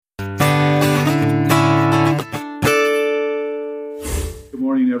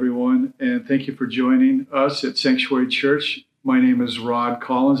morning, everyone, and thank you for joining us at Sanctuary Church. My name is Rod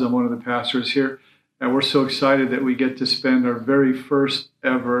Collins. I'm one of the pastors here, and we're so excited that we get to spend our very first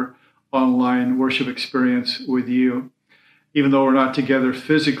ever online worship experience with you. Even though we're not together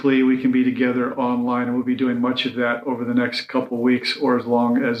physically, we can be together online, and we'll be doing much of that over the next couple of weeks or as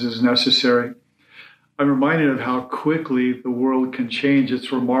long as is necessary. I'm reminded of how quickly the world can change.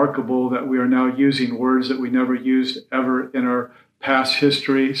 It's remarkable that we are now using words that we never used ever in our past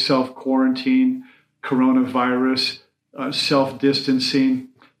history: self-quarantine, coronavirus, self-distancing,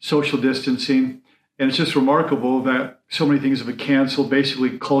 social distancing. And it's just remarkable that so many things have been canceled.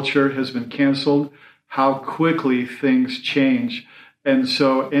 Basically, culture has been canceled, how quickly things change. And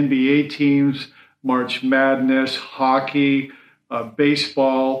so NBA teams, March Madness, hockey,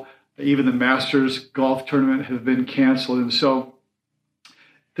 baseball, even the Masters golf tournament have been canceled. And so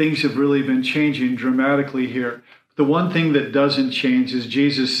things have really been changing dramatically here. The one thing that doesn't change is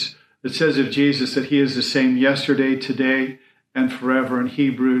Jesus. It says of Jesus that he is the same yesterday, today, and forever in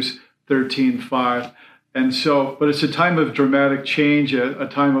Hebrews 13:5. And so, but it's a time of dramatic change, a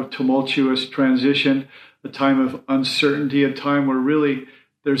time of tumultuous transition, a time of uncertainty, a time where really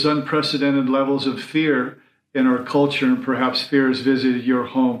there's unprecedented levels of fear in our culture, and perhaps fear has visited your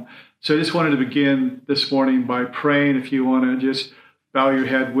home. So I just wanted to begin this morning by praying. If you want to just bow your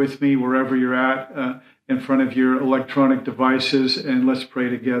head with me wherever you're at, in front of your electronic devices, and let's pray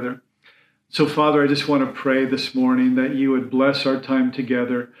together. So Father, I just want to pray this morning that you would bless our time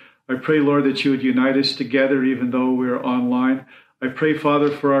together. I pray, Lord, that you would unite us together even though we're online. I pray,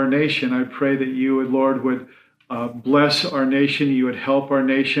 Father, for our nation. I pray that you would, Lord, would bless our nation. You would help our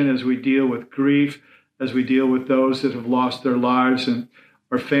nation as we deal with grief, as we deal with those that have lost their lives, and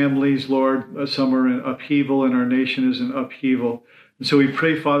our families, Lord. Some are in upheaval, and our nation is in upheaval. And so we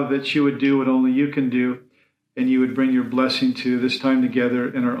pray, Father, that you would do what only you can do, and you would bring your blessing to this time together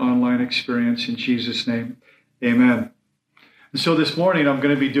in our online experience. In Jesus' name, amen. And so this morning, I'm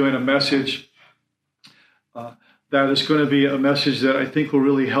going to be doing a message that is going to be a message that I think will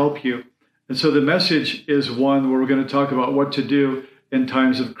really help you. And so the message is one where we're going to talk about what to do in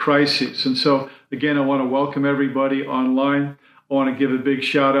times of crisis. And so, again, I want to welcome everybody online. I want to give a big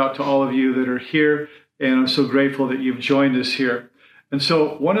shout out to all of you that are here, and I'm so grateful that you've joined us here. And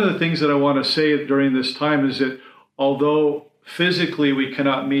so one of the things that I want to say during this time is that although physically we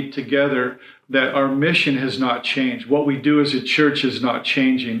cannot meet together, that our mission has not changed. What we do as a church is not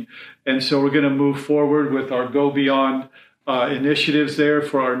changing. And so we're going to move forward with our Go Beyond initiatives there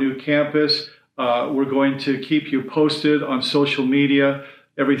for our new campus. We're going to keep you posted on social media,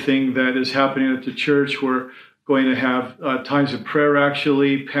 everything that is happening at the church. We're going to have times of prayer,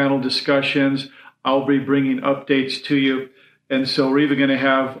 actually, panel discussions. I'll be bringing updates to you. And so we're even going to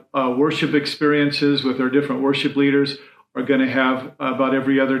have worship experiences with our different worship leaders. We're going to have about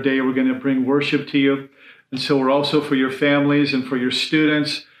every other day, we're going to bring worship to you. And so we're also, for your families and for your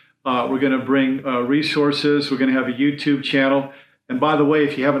students, we're going to bring resources. We're going to have a YouTube channel. And by the way,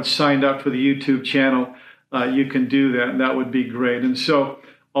 if you haven't signed up for the YouTube channel, you can do that, and that would be great. And so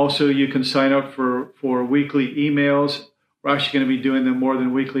also you can sign up for weekly emails. We're actually going to be doing them more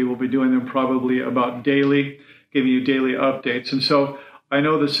than weekly. We'll be doing them probably about daily, giving you daily updates. And so I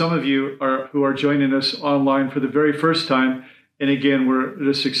know that some of you who are joining us online for the very first time. And again, we're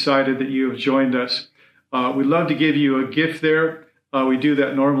just excited that you have joined us. We'd love to give you a gift there. We do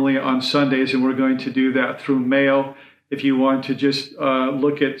that normally on Sundays, and we're going to do that through mail. If you want to just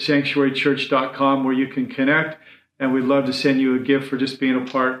look at sanctuarychurch.com where you can connect, and we'd love to send you a gift for just being a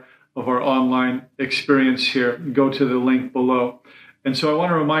part of our online experience here. Go to the link below. And so I want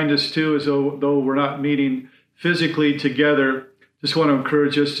to remind us too, as though we're not meeting physically together, just want to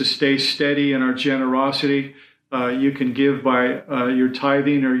encourage us to stay steady in our generosity. You can give by your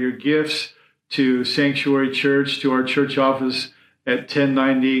tithing or your gifts to Sanctuary Church, to our church office at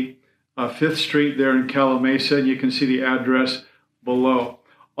 1090 5th Street there in Calamasa, and you can see the address below.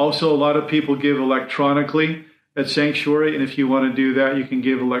 Also, a lot of people give electronically at Sanctuary, and if you want to do that, you can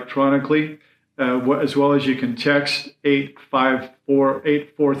give electronically, as well as you can text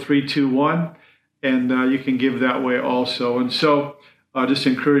 854-84321, and you can give that way also. And so I just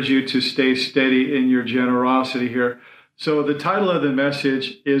encourage you to stay steady in your generosity here. So the title of the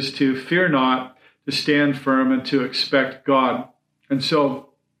message is to fear not, to stand firm, and to expect God. And so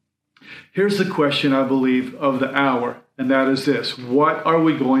here's the question, I believe, of the hour, and that is this: what are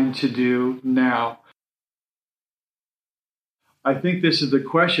we going to do now? I think this is the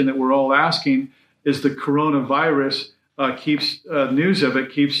question that we're all asking, is the coronavirus news of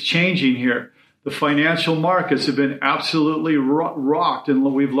it keeps changing here. The financial markets have been absolutely rocked, and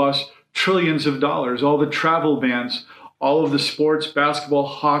we've lost trillions of dollars. All the travel bans, all of the sports, basketball,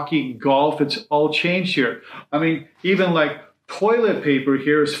 hockey, golf, it's all changed here. I mean, even like toilet paper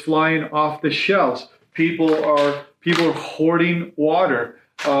here is flying off the shelves. People are hoarding water.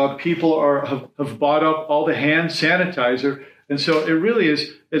 People have bought up all the hand sanitizer. And so it really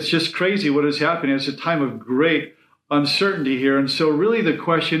is, it's just crazy what is happening. It's a time of great uncertainty here. And so really the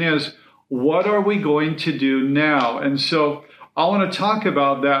question is, what are we going to do now? And so I want to talk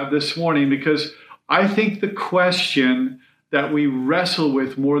about that this morning, because I think the question that we wrestle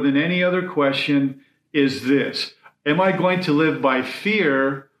with more than any other question is this: am I going to live by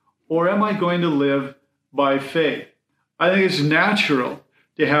fear, or am I going to live by faith? I think it's natural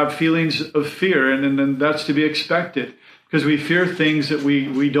to have feelings of fear, and that's to be expected, because we fear things that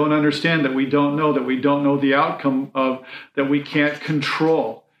we don't understand, that we don't know the outcome of, that we can't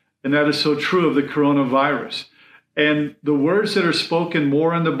control. And that is so true of the coronavirus. And the words that are spoken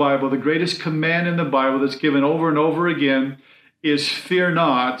more in the Bible, the greatest command in the Bible that's given over and over again is fear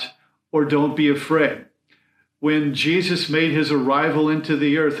not, or don't be afraid. When Jesus made his arrival into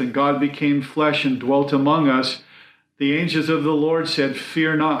the earth and God became flesh and dwelt among us, the angels of the Lord said,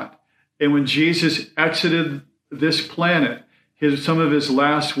 fear not. And when Jesus exited this planet, some of his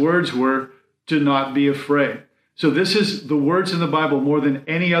last words were, do not be afraid. So this is the words in the Bible more than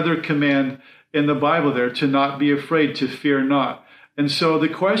any other command in the Bible there, to not be afraid, to fear not. And so the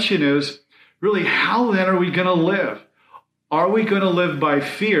question is, really, how then are we going to live? Are we going to live by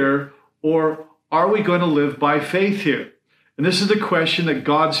fear, or are we going to live by faith here? And this is the question that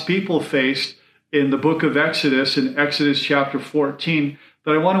God's people faced in the book of Exodus, in Exodus chapter 14,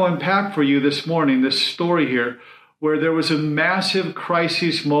 that I want to unpack for you this morning, this story here, where there was a massive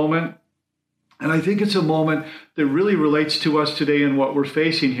crisis moment. And I think it's a moment that really relates to us today and what we're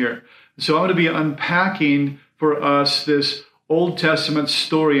facing here. So I'm going to be unpacking for us this Old Testament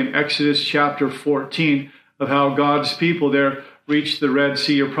story in Exodus chapter 14 of how God's people there reached the Red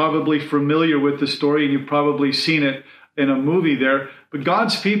Sea. You're probably familiar with the story, and you've probably seen it in a movie there. But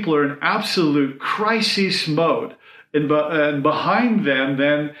God's people are in absolute crisis mode. And behind them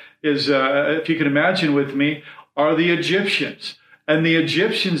then is, if you can imagine with me, are the Egyptians. And the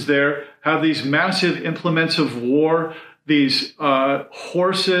Egyptians there have these massive implements of war, these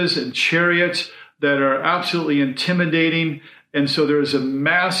horses and chariots that are absolutely intimidating. And so there's a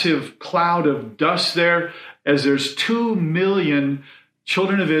massive cloud of dust there, as there's 2 million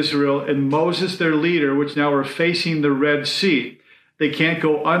children of Israel and Moses, their leader, which now are facing the Red Sea. They can't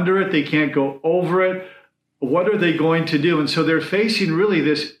go under it. They can't go over it. What are they going to do? And so they're facing really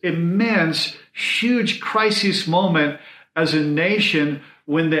this immense, huge crisis moment as a nation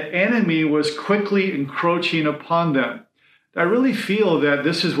when the enemy was quickly encroaching upon them. I really feel that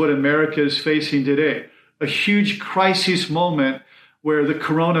this is what America is facing today, a huge crisis moment where the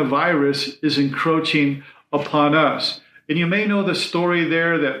coronavirus is encroaching upon us. And you may know the story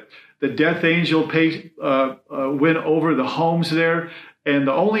there that the death angel went over the homes there, and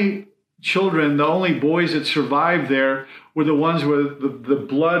the only children, the only boys that survived there were the ones where the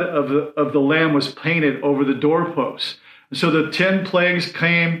blood of the lamb was painted over the doorposts. And so the 10 plagues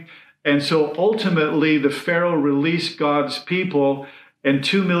came, and so ultimately the Pharaoh released God's people, and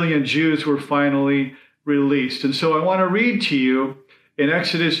 2 million Jews were finally released. And so I want to read to you in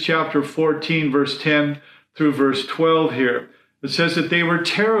Exodus chapter 14, verse 10 through verse 12 here. It says that they were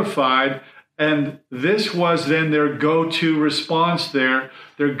terrified, and this was then their go-to response there.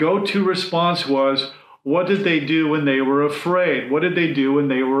 Their go-to response was, what did they do when they were afraid? What did they do when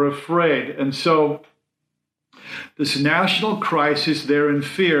they were afraid? And so this national crisis, they're in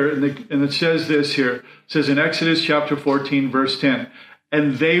fear, and it says this here. It says in Exodus chapter 14, verse 10,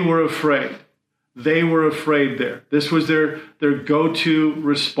 and they were afraid. They were afraid there. This was their go-to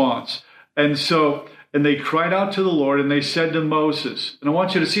response. And they cried out to the Lord, and they said to Moses, and I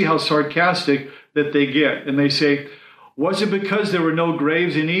want you to see how sarcastic that they get. And they say, was it because there were no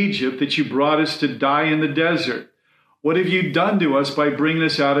graves in Egypt that you brought us to die in the desert? What have you done to us by bringing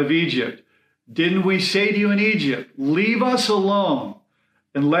us out of Egypt? Didn't we say to you in Egypt, leave us alone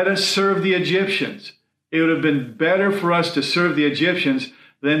and let us serve the Egyptians? It would have been better for us to serve the Egyptians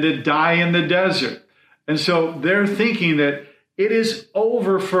than to die in the desert. And so they're thinking that it is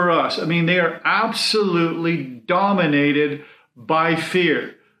over for us. I mean, they are absolutely dominated by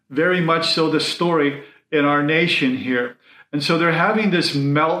fear. Very much so the story in our nation here. And so they're having this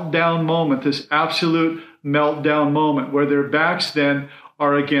meltdown moment, this absolute meltdown moment where their backs then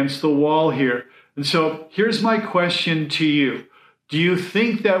are against the wall here. And so here's my question to you. Do you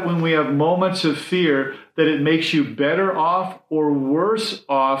think that when we have moments of fear that it makes you better off or worse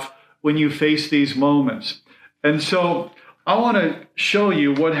off when you face these moments? And so I want to show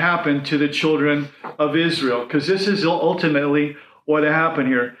you what happened to the children of Israel, because this is ultimately what happened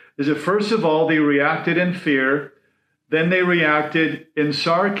here. Is that first of all, they reacted in fear, then they reacted in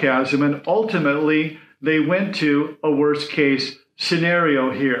sarcasm, and ultimately they went to a worst case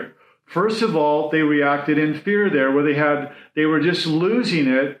scenario here. First of all, they reacted in fear there, where they were just losing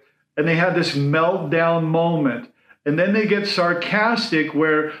it, and they had this meltdown moment. And then they get sarcastic,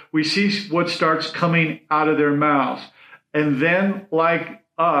 where we see what starts coming out of their mouths. And then, like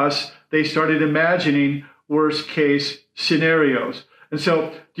us, they started imagining worst case scenarios. And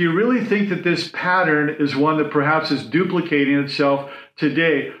so, do you really think that this pattern is one that perhaps is duplicating itself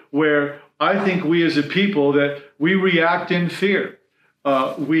today, where I think we as a people, that we react in fear?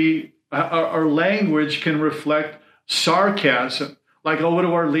 Our language can reflect sarcasm, like, oh, what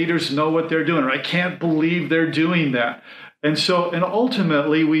do our leaders know what they're doing? Or I can't believe they're doing that. And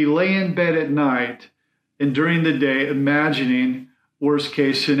ultimately, we lay in bed at night and during the day imagining worst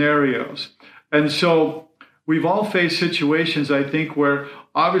case scenarios. And so we've all faced situations, I think, where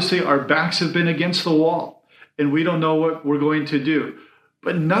obviously our backs have been against the wall and we don't know what we're going to do.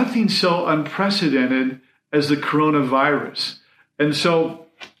 But nothing so unprecedented as the coronavirus. And so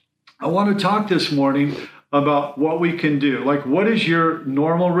I want to talk this morning about what we can do. Like, what is your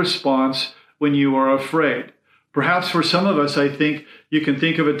normal response when you are afraid? Perhaps for some of us, I think you can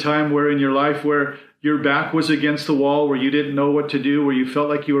think of a time where in your life where your back was against the wall, where you didn't know what to do, where you felt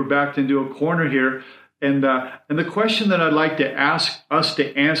like you were backed into a corner here. And the question that I'd like to ask us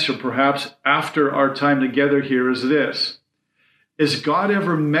to answer perhaps after our time together here is this: has God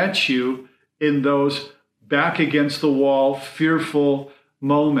ever met you in those back against the wall, fearful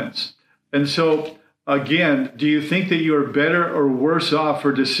moments? And so, again, do you think that you are better or worse off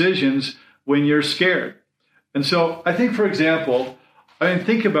for decisions when you're scared? And so I think, for example,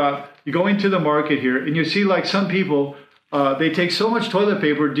 think about you going to the market here and you see, like, some people, they take so much toilet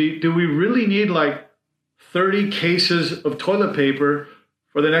paper. Do we really need like 30 cases of toilet paper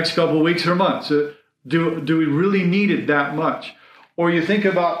for the next couple of weeks or months? Do we really need it that much? Or you think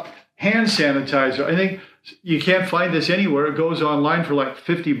about hand sanitizer. I think you can't find this anywhere. It goes online for like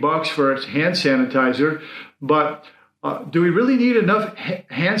 $50 for its hand sanitizer. But do we really need enough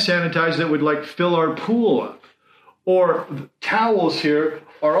hand sanitizer that would like fill our pool up? Or towels here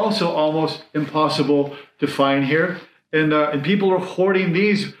are also almost impossible to find here. And people are hoarding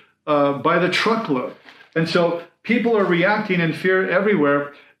these by the truckload. And so people are reacting in fear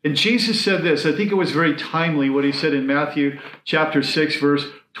everywhere. And Jesus said this, I think it was very timely what he said in Matthew chapter 6, verse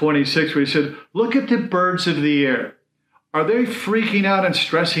 26, where he said, look at the birds of the air. Are they freaking out and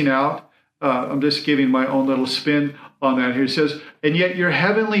stressing out? I'm just giving my own little spin on that here. He says, and yet your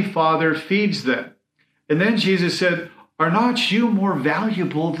heavenly Father feeds them. And then Jesus said, are not you more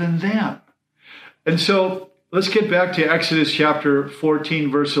valuable than them? And so let's get back to Exodus chapter 14,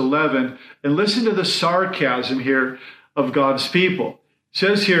 verse 11, and listen to the sarcasm here of God's people. It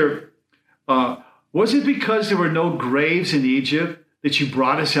says here, was it because there were no graves in Egypt that you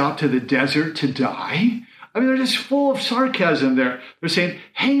brought us out to the desert to die? I mean, they're just full of sarcasm there. They're saying,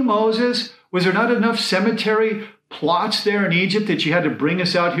 hey, Moses, was there not enough cemetery plots there in Egypt that you had to bring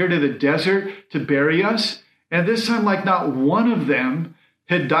us out here to the desert to bury us? And this time, like, not one of them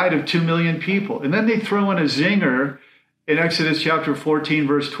had died of 2 million people. And then they throw in a zinger in Exodus chapter 14,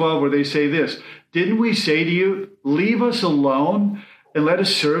 verse 12, where they say this: didn't we say to you, leave us alone and let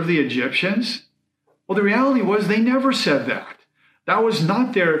us serve the Egyptians? Well, the reality was they never said that. That was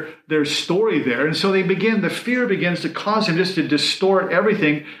not their story there. And so the fear begins to cause him just to distort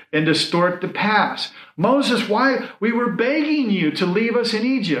everything and distort the past. Moses, why? We were begging you to leave us in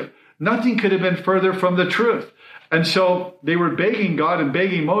Egypt. Nothing could have been further from the truth. And so they were begging God and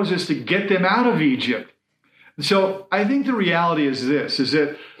begging Moses to get them out of Egypt. And so I think the reality is this, is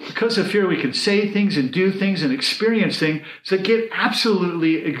that because of fear, we can say things and do things and experience things that get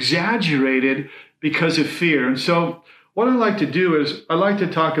absolutely exaggerated because of fear. And so what I like to do is I like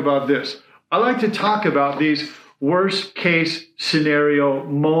to talk about this. I like to talk about these worst case scenario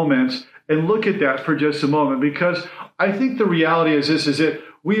moments and look at that for just a moment, because I think the reality is this, is that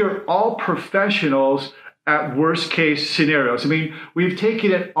we are all professionals at worst case scenarios. I mean, we've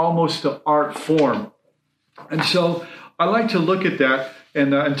taken it almost to art form. And so I like to look at that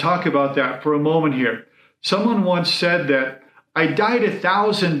and talk about that for a moment here. Someone once said that I died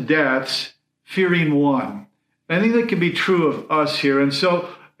 1,000 deaths fearing one. I think that can be true of us here. And so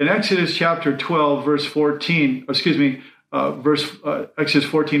in Exodus chapter 12, verse 14, Exodus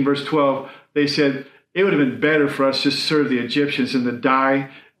 14, verse 12, they said it would have been better for us to serve the Egyptians than to die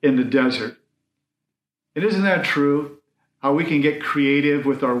in the desert. And isn't that true? How we can get creative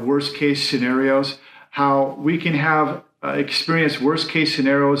with our worst case scenarios, how we can have experienced worst case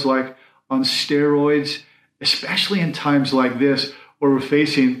scenarios like on steroids, especially in times like this where we're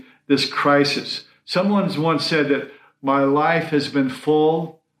facing this crisis. Someone once said that my life has been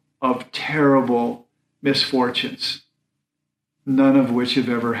full of terrible misfortunes, none of which have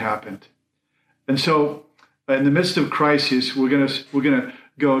ever happened. And so in the midst of crisis, we're gonna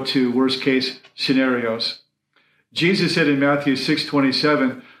go to worst case scenarios. Jesus said in Matthew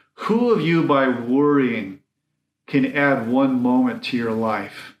 6:27, who of you by worrying can add one moment to your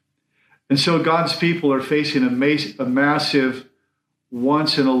life? And so God's people are facing a massive,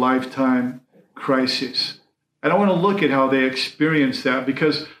 once-in-a-lifetime crisis. And I want to look at how they experience that,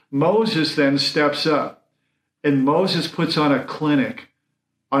 because Moses then steps up, and Moses puts on a clinic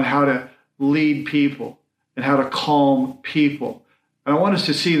on how to lead people and how to calm people. And I want us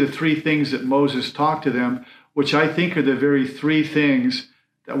to see the three things that Moses talked to them, which I think are the very three things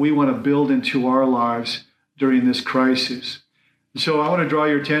that we want to build into our lives during this crisis. So I want to draw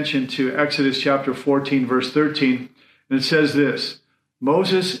your attention to Exodus chapter 14, verse 13. And it says this,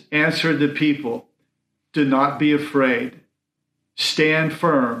 Moses answered the people, do not be afraid. Stand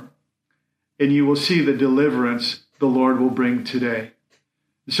firm, and you will see the deliverance the Lord will bring today.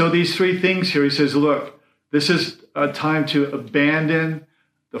 So these three things here, he says, look, this is a time to abandon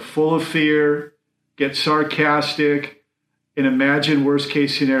the full of fear, get sarcastic, and imagine worst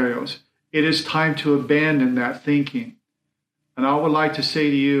case scenarios. It is time to abandon that thinking. And I would like to say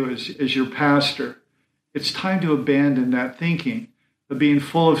to you as your pastor, it's time to abandon that thinking of being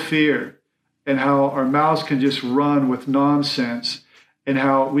full of fear and how our mouths can just run with nonsense and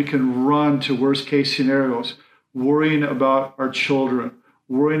how we can run to worst case scenarios, worrying about our children,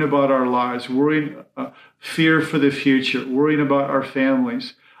 worrying about our lives, worrying, fear for the future, worrying about our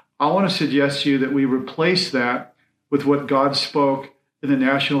families. I want to suggest to you that we replace that with what God spoke in the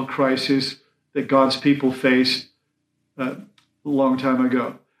national crisis that God's people faced a long time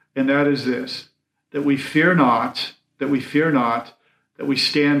ago. And that is this, that we fear not, that we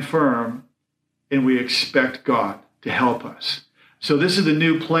stand firm, and we expect God to help us. So this is the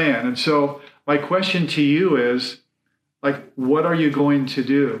new plan. And so my question to you is, what are you going to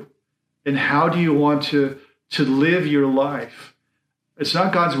do? And how do you want to live your life? It's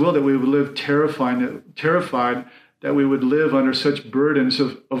not God's will that we would live terrified, that we would live under such burdens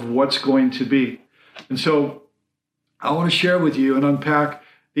of what's going to be. And so I want to share with you and unpack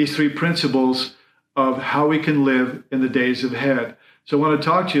these three principles of how we can live in the days ahead. So I want to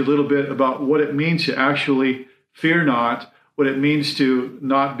talk to you a little bit about what it means to actually fear not, what it means to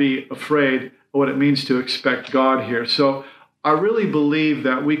not be afraid, what it means to expect God here. So I really believe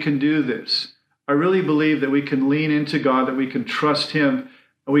that we can do this. I really believe that we can lean into God, that we can trust Him,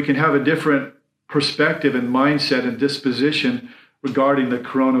 and we can have a different perspective and mindset and disposition regarding the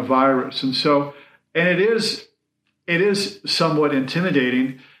coronavirus. And it is somewhat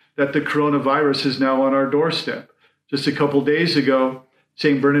intimidating that the coronavirus is now on our doorstep. Just a couple days ago,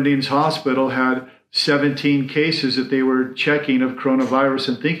 St. Bernardine's Hospital had 17 cases that they were checking of coronavirus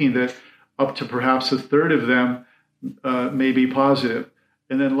and thinking that up to perhaps a third of them may be positive.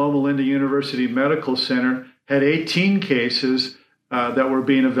 And then Loma Linda University Medical Center had 18 cases that were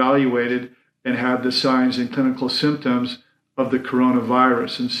being evaluated and had the signs and clinical symptoms of the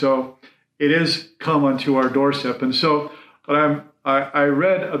coronavirus. And so it is come unto our doorstep. And so I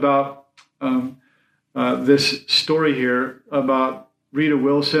read about this story here about Rita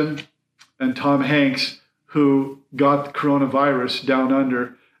Wilson and Tom Hanks, who got the coronavirus down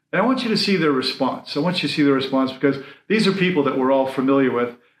under. And I want you to see their response. I want you to see their response because these are people that we're all familiar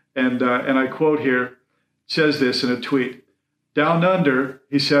with. And I quote here, says this in a tweet. Down under,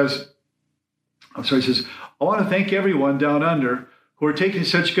 he says, I want to thank everyone down under who are taking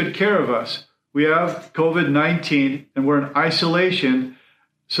such good care of us. We have COVID-19 and we're in isolation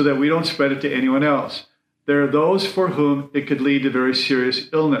so that we don't spread it to anyone else. There are those for whom it could lead to very serious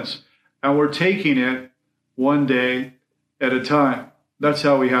illness. And we're taking it one day at a time. That's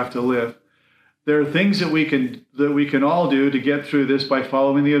how we have to live. There are things that we can all do to get through this by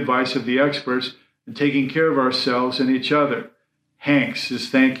following the advice of the experts and taking care of ourselves and each other. Hanks says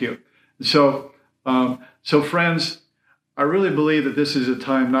thank you. So friends, I really believe that this is a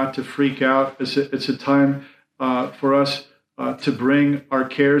time not to freak out. It's a time for us to bring our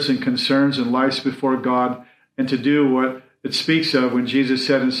cares and concerns and lives before God and to do what it speaks of when Jesus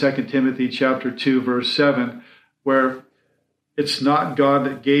said in 2 Timothy chapter 2, verse 7, where it's not God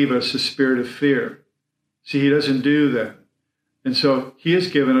that gave us a spirit of fear. See, He doesn't do that. And so He has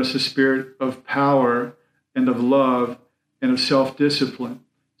given us a spirit of power and of love and of self-discipline.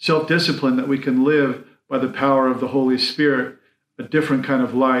 Self-discipline that we can live by the power of the Holy Spirit, a different kind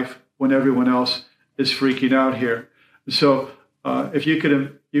of life when everyone else is freaking out here. So if you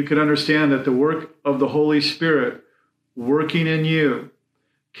could understand that the work of the Holy Spirit working in you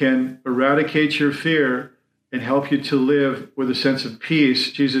can eradicate your fear and help you to live with a sense of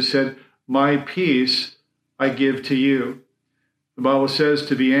peace. Jesus said, "My peace I give to you." The Bible says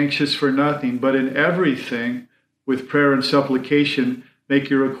to be anxious for nothing, but in everything, with prayer and supplication, make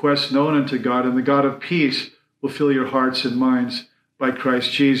your requests known unto God, and the God of peace will fill your hearts and minds by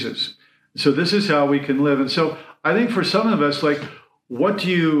Christ Jesus. So this is how we can live. And so I think for some of us, like, what do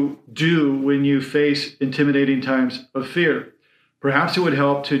you do when you face intimidating times of fear? Perhaps it would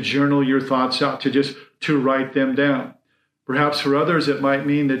help to journal your thoughts out, to write them down. Perhaps for others, it might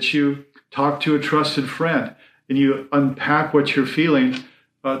mean that you talk to a trusted friend and you unpack what you're feeling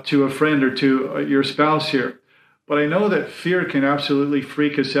to a friend or to your spouse here. But I know that fear can absolutely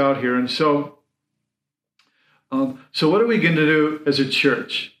freak us out here. And so what are we going to do as a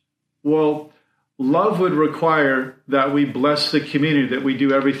church? Well, love would require that we bless the community, that we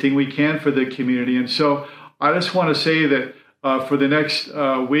do everything we can for the community. And so I just want to say that for the next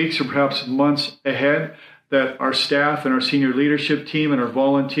weeks or perhaps months ahead, that our staff and our senior leadership team and our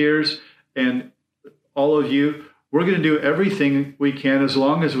volunteers and all of you, we're going to do everything we can, as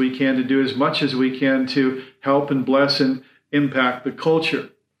long as we can, to do as much as we can to help and bless and impact the culture.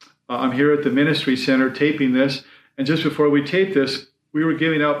 I'm here at the Ministry Center taping this, and just before we tape this, we were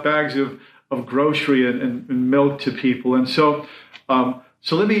giving out bags of grocery and milk to people. And so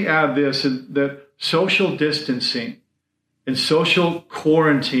let me add this, that social distancing and social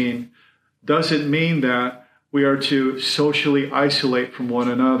quarantine doesn't mean that we are to socially isolate from one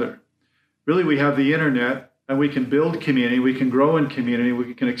another. Really, we have the internet, and we can build community, we can grow in community,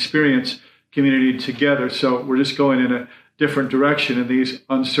 we can experience community together. So we're just going in a different direction in these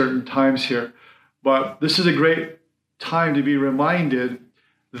uncertain times here. But this is a great time to be reminded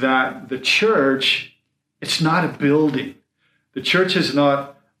that the church, it's not a building. The church is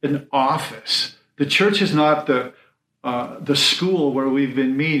not an office. The church is not the school where we've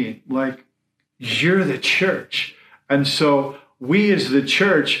been meeting. Like, you're the church. And so we as the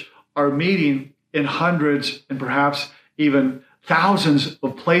church are meeting in hundreds and perhaps even thousands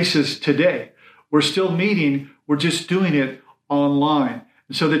of places today. We're still meeting, we're just doing it online.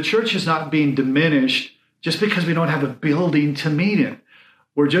 And so the church is not being diminished just because we don't have a building to meet in.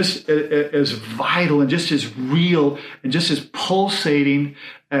 We're just as vital and just as real and just as pulsating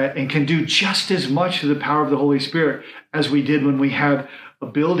and can do just as much through the power of the Holy Spirit as we did when we had a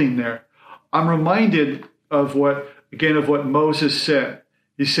building there. I'm reminded of what Moses said.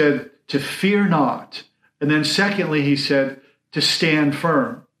 He said, to fear not. And then secondly, he said, to stand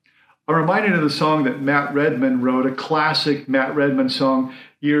firm. I'm reminded of the song that Matt Redman wrote, a classic Matt Redman song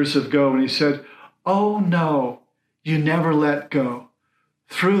years ago. And he said, oh no, you never let go.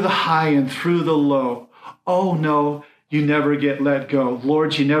 Through the high and through the low. Oh no, you never get let go.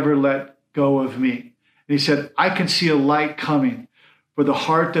 Lord, you never let go of me. And he said, I can see a light coming for the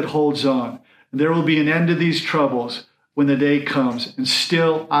heart that holds on. And there will be an end to these troubles when the day comes, and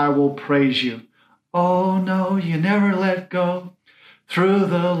still I will praise you. Oh no, you never let go. Through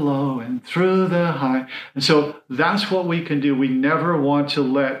the low and through the high. And so that's what we can do. We never want to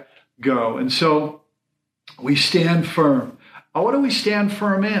let go. And so we stand firm. What do we stand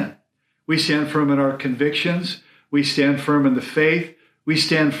firm in? We stand firm in our convictions. We stand firm in the faith. We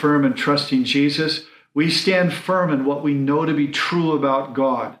stand firm in trusting Jesus. We stand firm in what we know to be true about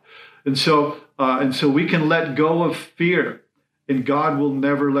God. And so we can let go of fear, and God will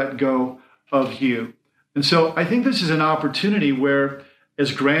never let go of you. And so I think this is an opportunity where,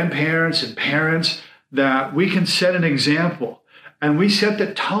 as grandparents and parents, that we can set an example, and we set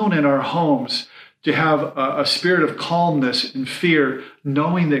the tone in our homes to have a spirit of calmness and fear,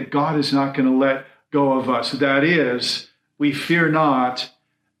 knowing that God is not going to let go of us. That is, we fear not,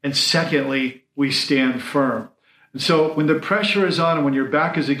 and secondly, we stand firm. And so when the pressure is on and when your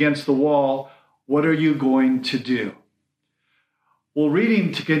back is against the wall, what are you going to do? Well,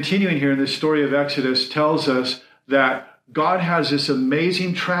 continuing here in the story of Exodus tells us that God has this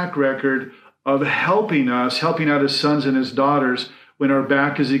amazing track record of helping out his sons and his daughters when our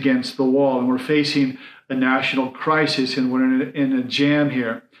back is against the wall and we're facing a national crisis and we're in a jam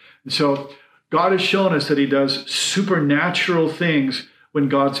here. And so God has shown us that he does supernatural things when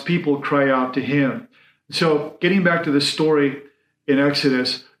God's people cry out to him. So getting back to the story in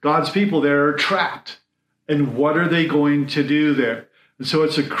Exodus, God's people there are trapped. And what are they going to do there? And so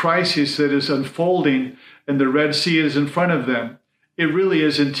it's a crisis that is unfolding, and the Red Sea is in front of them. It really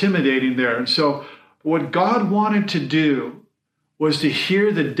is intimidating there. And so what God wanted to do was to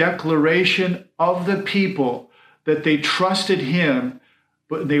hear the declaration of the people that they trusted him,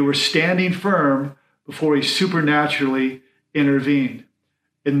 but they were standing firm before he supernaturally intervened.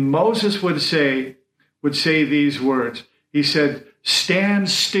 And Moses would say these words. He said, "Stand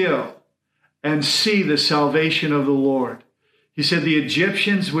still and see the salvation of the Lord." He said, "The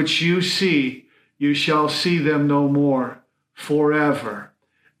Egyptians which you see, you shall see them no more forever."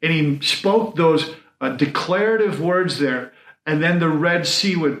 And he spoke those declarative words there, and then the Red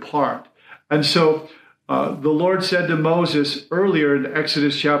Sea would part. And so the Lord said to Moses earlier in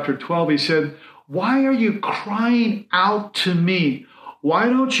Exodus chapter 12, he said, "Why are you crying out to me? Why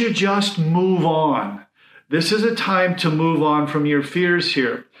don't you just move on?" This is a time to move on from your fears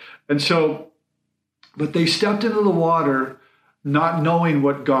here. And so, but they stepped into the water not knowing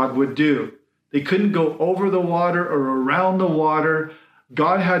what God would do. They couldn't go over the water or around the water.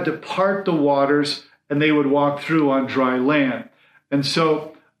 God had to part the waters and they would walk through on dry land. And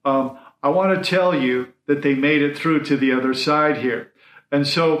so I want to tell you that they made it through to the other side here. And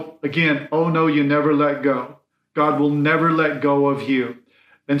so again, oh no, you never let go. God will never let go of you.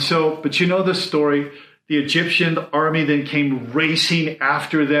 And so, but you know the story. The Egyptian army then came racing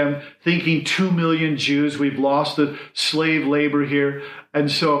after them, thinking 2 million Jews, we've lost the slave labor here. And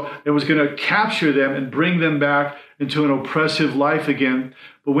so it was going to capture them and bring them back into an oppressive life again.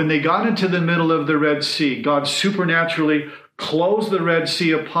 But when they got into the middle of the Red Sea, God supernaturally closed the Red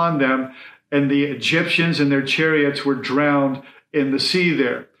Sea upon them, and the Egyptians and their chariots were drowned in the sea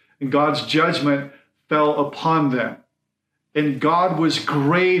there. And God's judgment fell upon them. And God was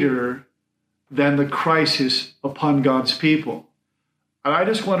greater than the crisis upon God's people. And I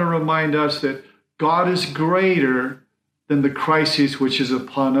just want to remind us that God is greater than the crisis which is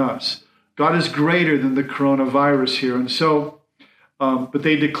upon us. God is greater than the coronavirus here. And so, but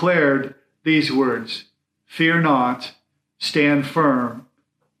they declared these words, "Fear not, stand firm,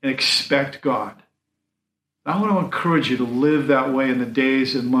 and expect God." I want to encourage you to live that way in the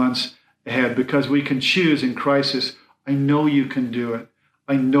days and months ahead, because we can choose in crisis. I know you can do it.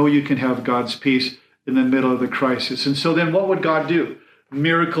 I know you can have God's peace in the middle of the crisis. And so then what would God do?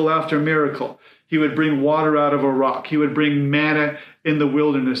 Miracle after miracle. He would bring water out of a rock. He would bring manna in the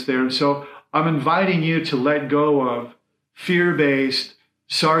wilderness there. And so I'm inviting you to let go of fear-based,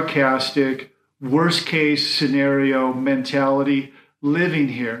 sarcastic, worst-case scenario mentality living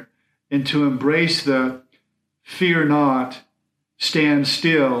here, and to embrace the fear not, stand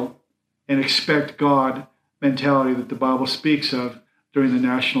still, and expect God mentality that the Bible speaks of during the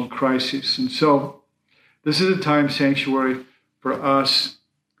national crisis. And so this is a time, Sanctuary, for us.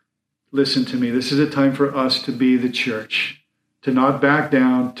 Listen to me. This is a time for us to be the church, to not back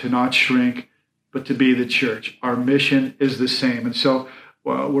down, to not shrink, but to be the church. Our mission is the same. And so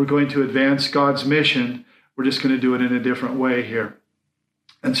we're going to advance God's mission. We're just going to do it in a different way here.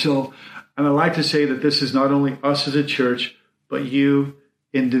 And I like to say that this is not only us as a church, but you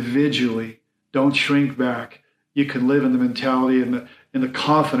individually. Don't shrink back. You can live in the mentality and the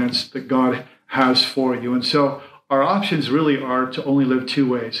confidence that God has for you. And so our options really are to only live two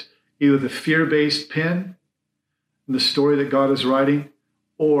ways: either the fear-based pen, in the story that God is writing,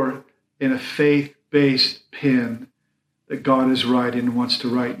 or in a faith-based pen that God is writing and wants to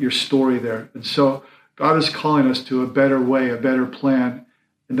write your story there. And so God is calling us to a better way, a better plan,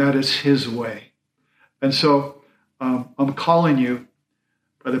 and that is his way. And so I'm calling you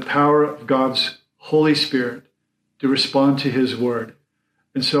by the power of God's Holy Spirit to respond to his word.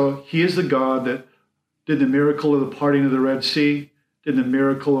 And so he is the God that did the miracle of the parting of the Red Sea, did the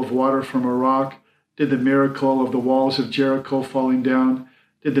miracle of water from a rock, did the miracle of the walls of Jericho falling down,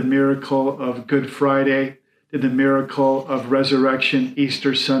 did the miracle of Good Friday, did the miracle of resurrection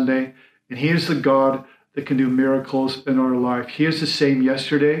Easter Sunday. And he is the God that can do miracles in our life. He is the same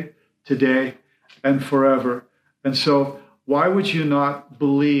yesterday, today, and forever. And so why would you not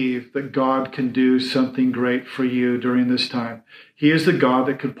believe that God can do something great for you during this time? He is the God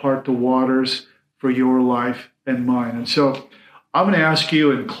that could part the waters for your life and mine. And so I'm going to ask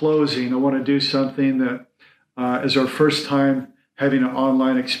you in closing, I want to do something that is our first time having an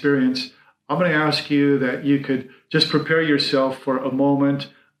online experience. I'm going to ask you that you could just prepare yourself for a moment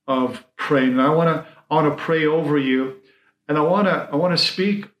of praying. And I want to pray over you, and I want to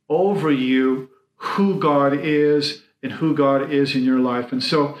speak over you who God is and who God is in your life. And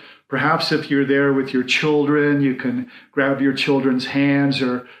so perhaps if you're there with your children, you can grab your children's hands,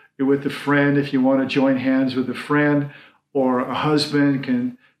 or you're with a friend if you want to join hands with a friend, or a husband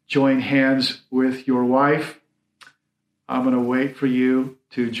can join hands with your wife. I'm going to wait for you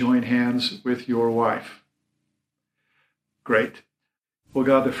to join hands with your wife. Great. Well,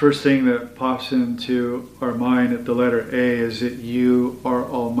 God, the first thing that pops into our mind at the letter A is that you are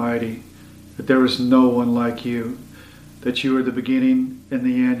almighty, that there is no one like you, that you are the beginning and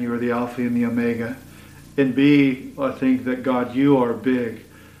the end, you are the Alpha and the Omega. And B, I think that God, you are big.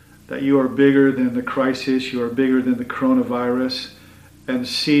 That you are bigger than the crisis. You are bigger than the coronavirus. And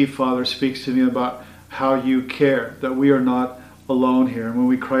C, Father, speaks to me about how you care, that we are not alone here. And when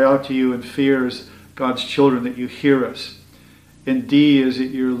we cry out to you in fear as God's children, that you hear us. And D is that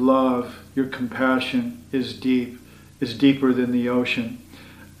your love, your compassion is deep, is deeper than the ocean.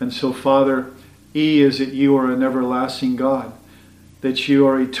 And so, Father, E is that you are an everlasting God, that you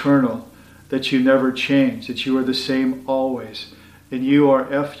are eternal, that you never change, that you are the same always. And you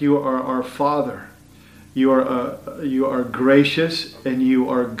are F, you are our Father. You are gracious, and you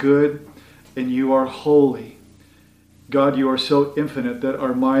are good, and you are holy. God, you are so infinite that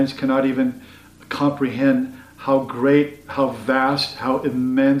our minds cannot even comprehend how great, how vast, how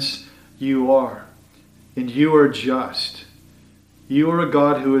immense you are. And you are just. You are a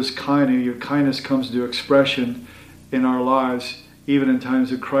God who is kind, and your kindness comes to expression in our lives, even in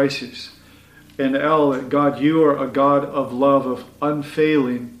times of crisis. And L, God, you are a God of love, of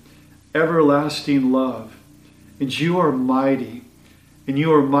unfailing, everlasting love. And you are mighty. And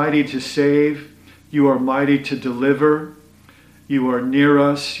you are mighty to save. You are mighty to deliver. You are near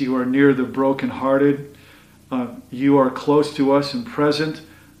us. You are near the brokenhearted. You are close to us and present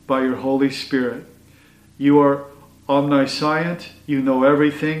by your Holy Spirit. You are omniscient. You know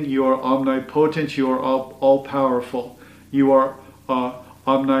everything. You are omnipotent. You are all-powerful. You are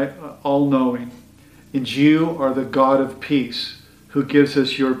all-knowing. And you are the God of peace who gives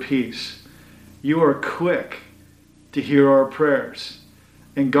us your peace. You are quick to hear our prayers.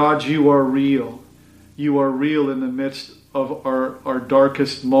 And God, you are real. You are real in the midst of our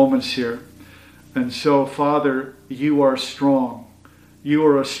darkest moments here. And so, Father, you are strong. You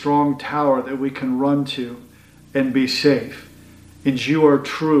are a strong tower that we can run to and be safe. And you are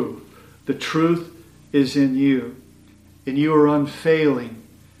true. The truth is in you. And you are unfailing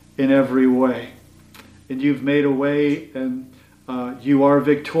in every way. And you've made a way, and you are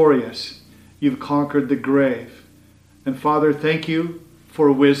victorious. You've conquered the grave. And Father, thank you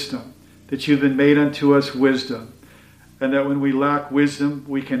for wisdom, that you've been made unto us wisdom, and that when we lack wisdom,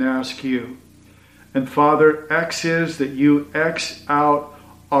 we can ask you. And Father, X is that you X out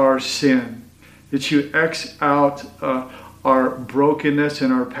our sin, that you X out our brokenness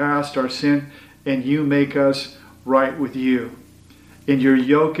and our past, our sin, and you make us right with you. And your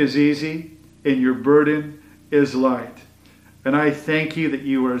yoke is easy, and your burden is light. And I thank you that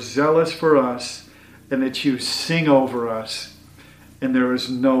you are zealous for us, and that you sing over us, and there is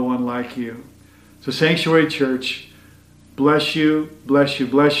no one like you. So Sanctuary Church, bless you, bless you,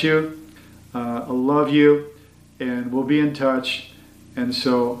 bless you. I love you, and we'll be in touch. And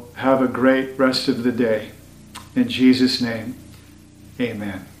so have a great rest of the day. In Jesus' name,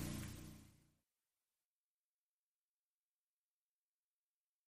 amen.